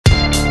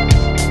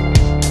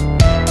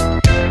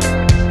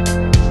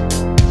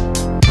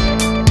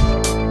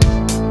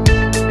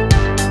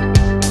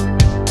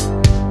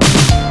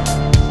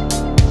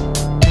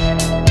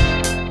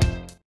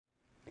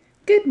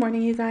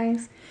morning, you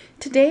guys.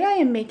 Today I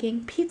am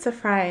making pizza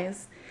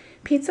fries.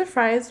 Pizza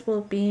fries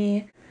will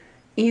be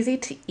easy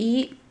to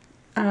eat,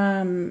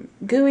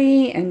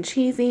 gooey and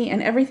cheesy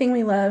and everything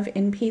we love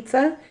in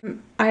pizza.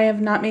 I have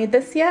not made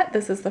this yet.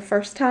 This is the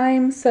first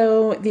time,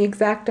 so the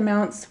exact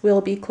amounts will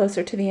be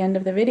closer to the end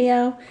of the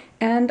video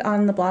and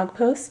on the blog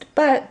post,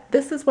 but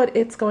this is what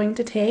it's going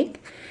to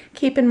take.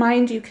 Keep in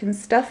mind you can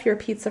stuff your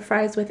pizza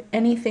fries with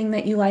anything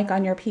that you like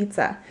on your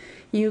pizza.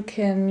 You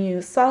can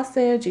use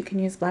sausage, you can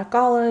use black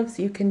olives,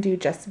 you can do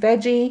just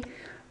veggie.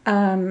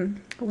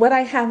 What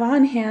I have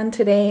on hand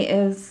today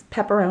is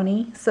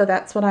pepperoni, so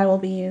that's what I will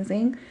be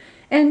using,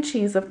 and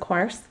cheese, of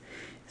course.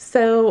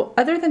 So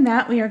other than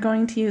that, we are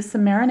going to use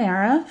some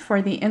marinara for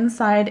the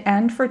inside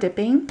and for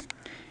dipping.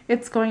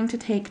 It's going to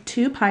take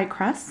 2 pie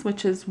crusts,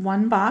 which is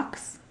 1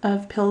 box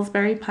of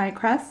Pillsbury pie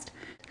crust.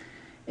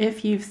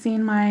 If you've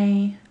seen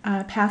my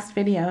past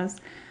videos,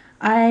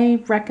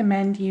 I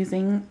recommend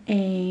using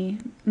a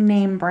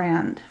name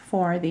brand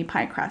for the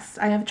pie crust.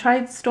 I have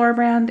tried store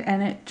brand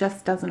and it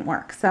just doesn't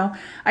work. So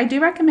I do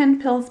recommend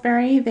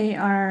Pillsbury. They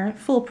are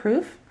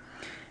foolproof.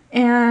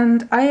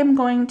 And I am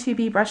going to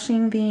be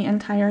brushing the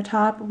entire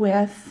top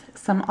with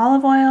some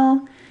olive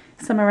oil,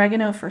 some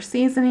oregano for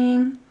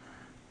seasoning,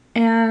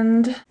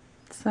 and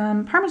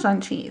some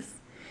Parmesan cheese.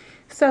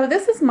 So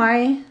this is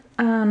my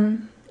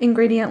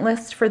ingredient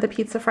list for the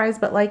pizza fries,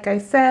 but like I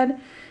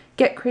said,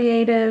 get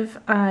creative,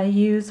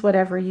 use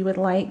whatever you would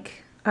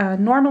like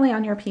normally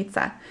on your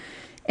pizza.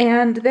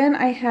 And then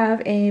I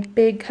have a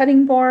big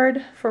cutting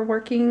board for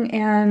working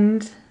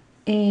and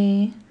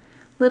a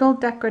little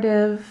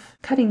decorative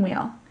cutting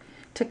wheel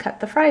to cut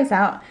the fries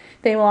out.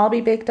 They will all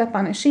be baked up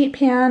on a sheet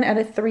pan at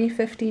a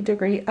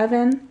 350-degree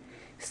oven.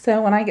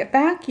 So when I get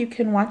back, you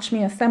can watch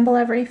me assemble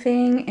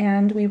everything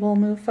and we will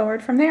move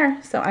forward from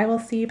there. So I will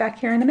see you back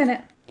here in a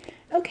minute.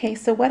 Okay,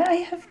 so what I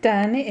have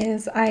done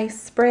is I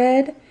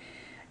spread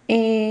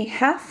a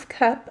 ½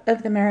 cup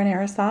of the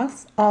marinara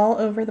sauce all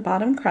over the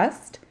bottom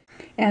crust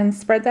and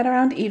spread that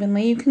around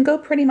evenly. You can go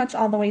pretty much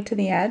all the way to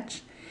the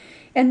edge.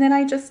 And then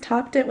I just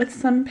topped it with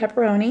some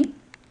pepperoni.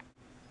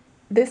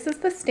 This is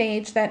the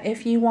stage that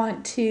if you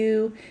want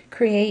to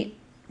create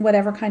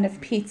whatever kind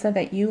of pizza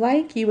that you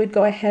like, you would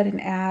go ahead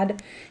and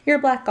add your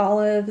black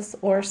olives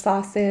or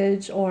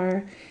sausage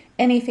or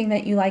anything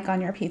that you like on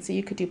your pizza.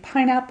 You could do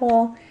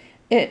pineapple.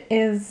 It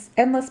is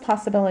endless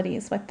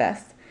possibilities with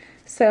this.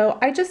 So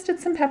I just did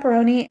some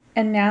pepperoni,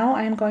 and now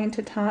I'm going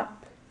to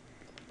top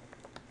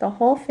the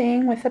whole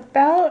thing with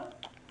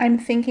about, I'm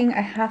thinking,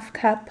 a ½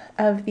 cup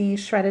of the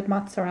shredded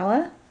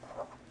mozzarella.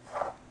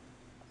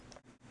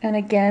 And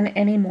again,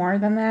 any more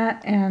than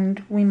that,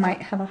 and we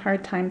might have a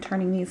hard time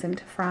turning these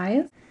into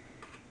fries.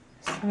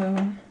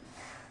 So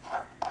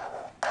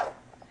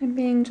I'm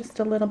being just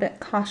a little bit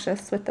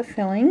cautious with the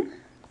filling.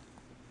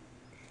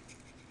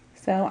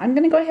 So I'm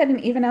going to go ahead and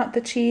even out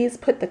the cheese,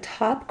 put the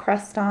top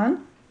crust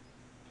on.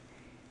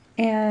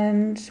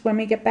 And when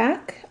we get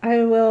back,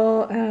 I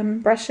will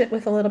brush it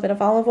with a little bit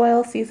of olive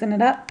oil, season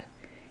it up,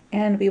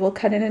 and we will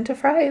cut it into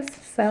fries.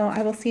 So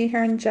I will see you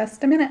here in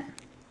just a minute.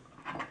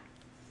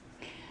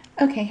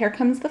 Okay, here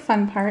comes the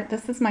fun part.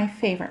 This is my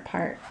favorite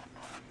part.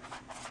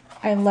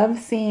 I love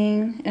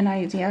seeing an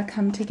idea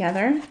come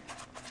together.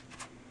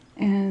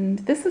 And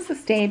this is the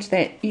stage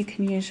that you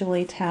can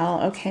usually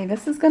tell, okay,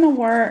 this is going to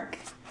work.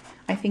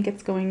 I think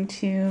it's going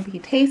to be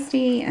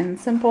tasty and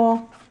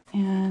simple.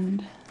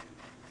 And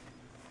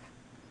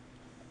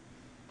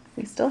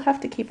we still have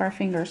to keep our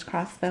fingers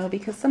crossed though,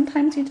 because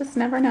sometimes you just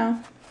never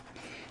know.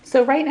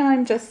 So right now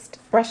I'm just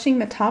brushing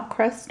the top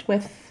crust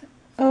with,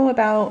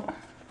 about,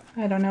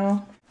 I don't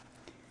know,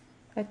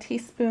 a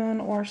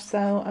teaspoon or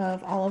so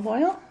of olive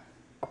oil,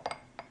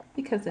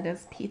 because it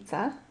is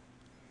pizza,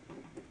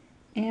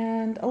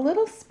 and a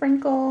little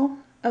sprinkle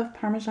of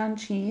Parmesan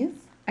cheese.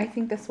 I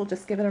think this will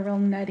just give it a real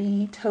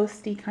nutty,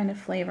 toasty kind of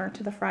flavor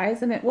to the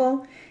fries, and it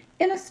will,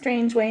 in a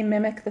strange way,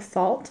 mimic the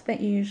salt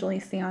that you usually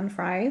see on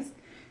fries.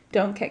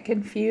 Don't get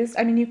confused.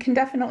 I mean, you can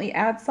definitely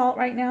add salt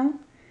right now,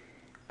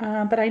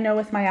 but I know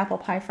with my apple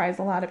pie fries,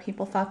 a lot of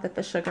people thought that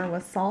the sugar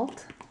was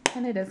salt,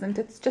 and it isn't.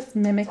 It's just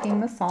mimicking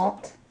the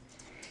salt.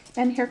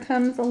 And here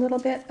comes a little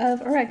bit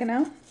of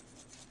oregano.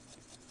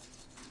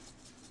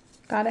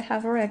 Gotta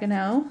have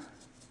oregano.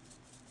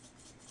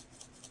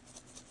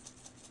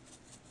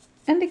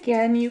 And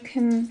again, you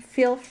can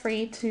feel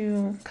free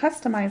to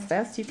customize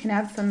this. You can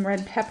add some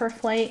red pepper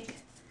flake.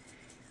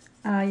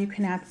 You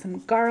can add some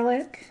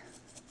garlic.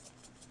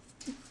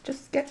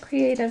 Just get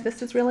creative.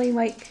 This is really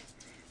like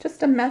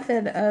just a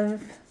method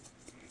of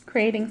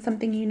creating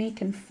something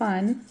unique and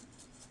fun.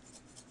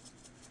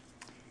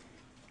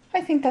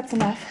 I think that's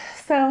enough.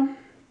 So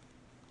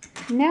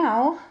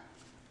now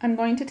I'm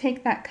going to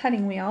take that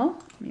cutting wheel,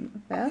 let me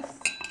move this,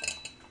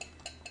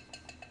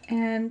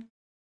 and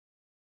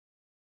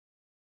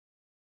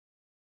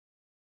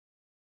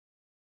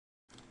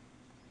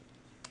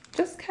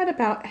just cut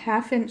about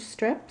 ½ inch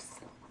strips.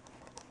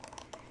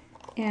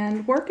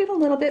 And work it a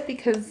little bit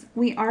because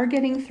we are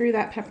getting through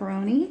that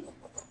pepperoni.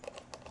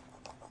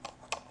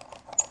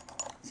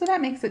 So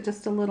that makes it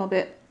just a little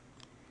bit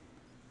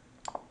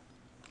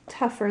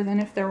tougher than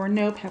if there were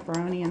no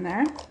pepperoni in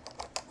there.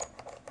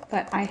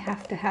 But I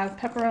have to have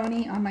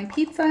pepperoni on my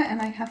pizza,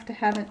 and I have to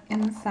have it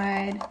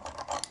inside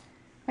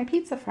my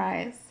pizza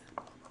fries.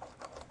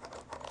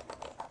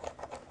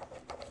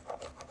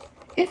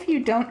 If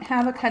you don't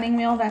have a cutting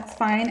wheel, that's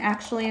fine.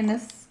 Actually, in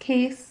this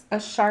case,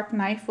 a sharp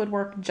knife would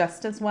work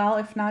just as well,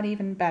 if not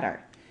even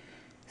better.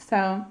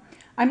 So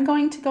I'm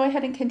going to go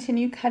ahead and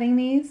continue cutting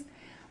these.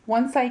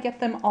 Once I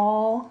get them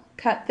all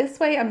cut this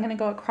way, I'm going to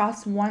go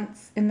across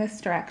once in this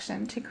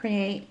direction to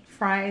create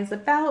fries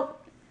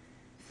about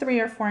 3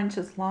 or 4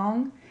 inches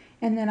long.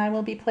 And then I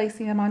will be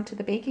placing them onto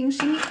the baking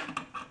sheet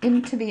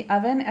into the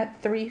oven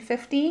at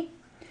 350.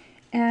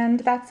 And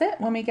that's it.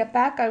 When we get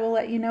back, I will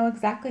let you know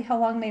exactly how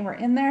long they were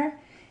in there,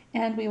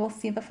 and we will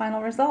see the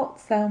final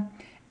results. So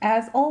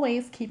as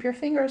always, keep your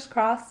fingers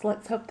crossed.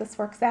 Let's hope this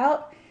works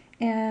out,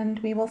 and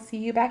we will see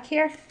you back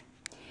here.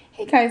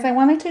 Hey guys, I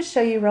wanted to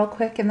show you real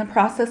quick in the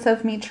process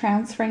of me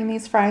transferring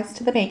these fries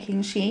to the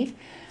baking sheet.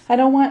 I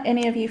don't want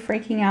any of you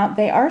freaking out.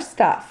 They are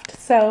stuffed.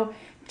 So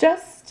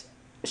just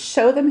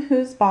show them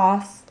who's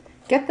boss,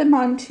 get them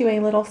onto a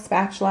little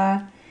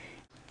spatula,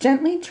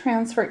 gently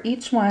transfer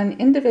each one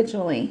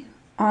individually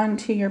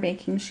onto your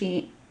baking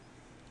sheet.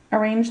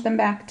 Arrange them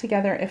back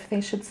together if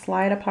they should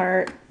slide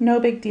apart. No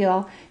big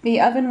deal.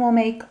 The oven will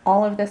make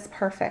all of this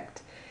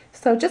perfect.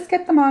 So just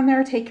get them on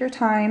there, take your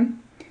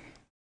time.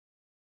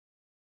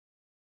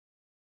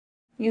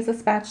 Use a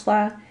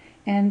spatula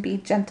and be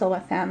gentle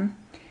with them.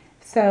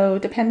 So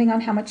depending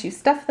on how much you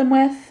stuff them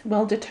with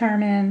will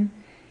determine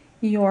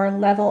your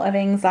level of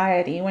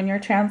anxiety when you're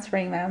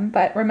transferring them.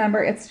 But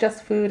remember, it's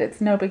just food. It's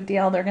no big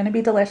deal. They're going to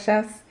be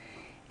delicious.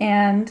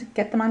 And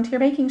get them onto your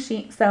baking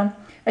sheet. So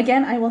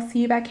again, I will see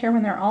you back here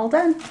when they're all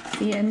done.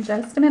 See you in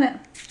just a minute.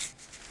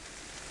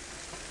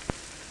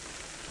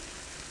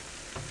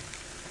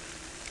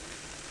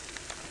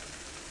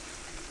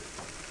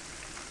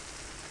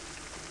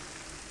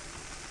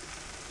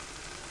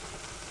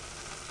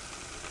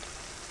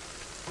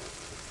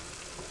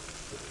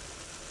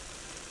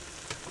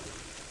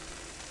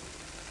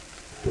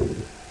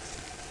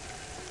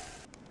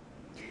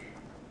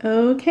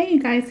 Okay, you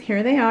guys,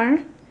 here they are.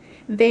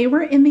 They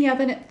were in the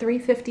oven at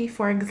 350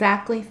 for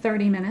exactly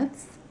 30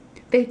 minutes.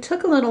 They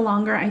took a little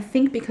longer, I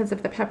think, because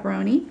of the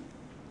pepperoni.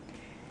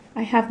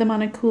 I have them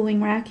on a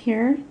cooling rack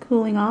here,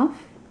 cooling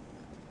off.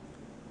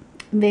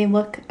 They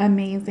look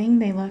amazing.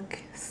 They look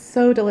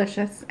so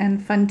delicious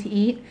and fun to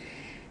eat.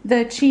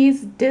 The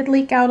cheese did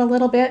leak out a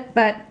little bit,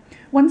 but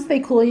once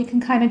they cool, you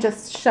can kind of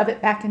just shove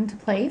it back into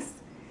place.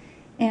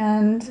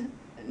 And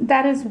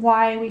that is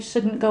why we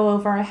shouldn't go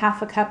over a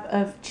half a cup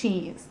of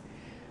cheese.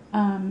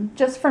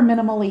 Just for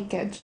minimal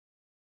leakage.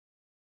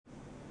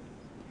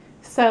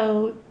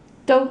 So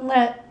don't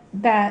let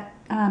that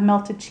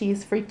melted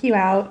cheese freak you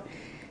out.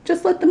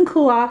 Just let them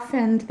cool off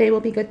and they will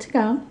be good to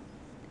go.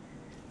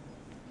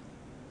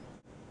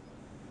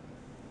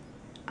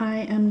 I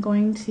am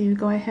going to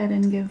go ahead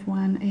and give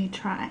one a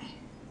try.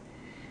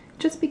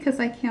 Just because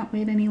I can't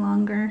wait any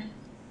longer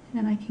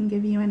and I can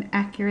give you an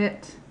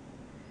accurate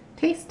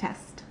taste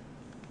test.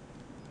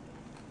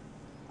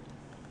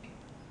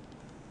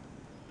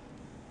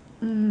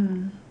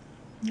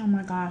 Oh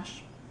my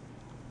gosh.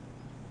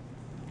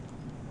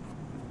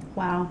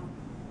 Wow.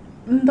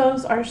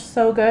 Those are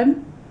so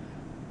good.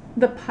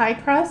 The pie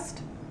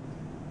crust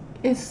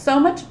is so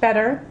much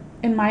better,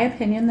 in my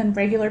opinion, than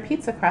regular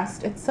pizza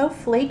crust. It's so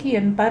flaky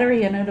and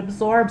buttery and it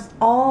absorbs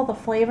all the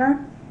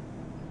flavor,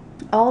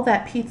 all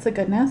that pizza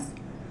goodness.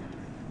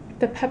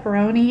 The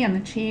pepperoni and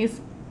the cheese.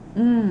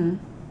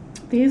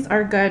 These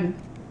are good.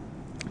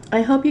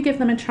 I hope you give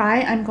them a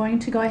try. I'm going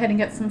to go ahead and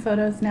get some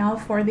photos now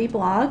for the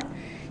blog.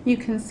 You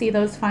can see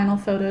those final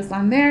photos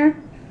on there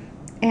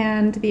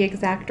and the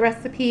exact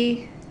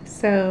recipe.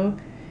 So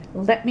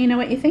let me know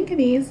what you think of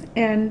these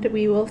and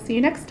we will see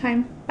you next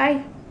time.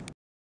 Bye.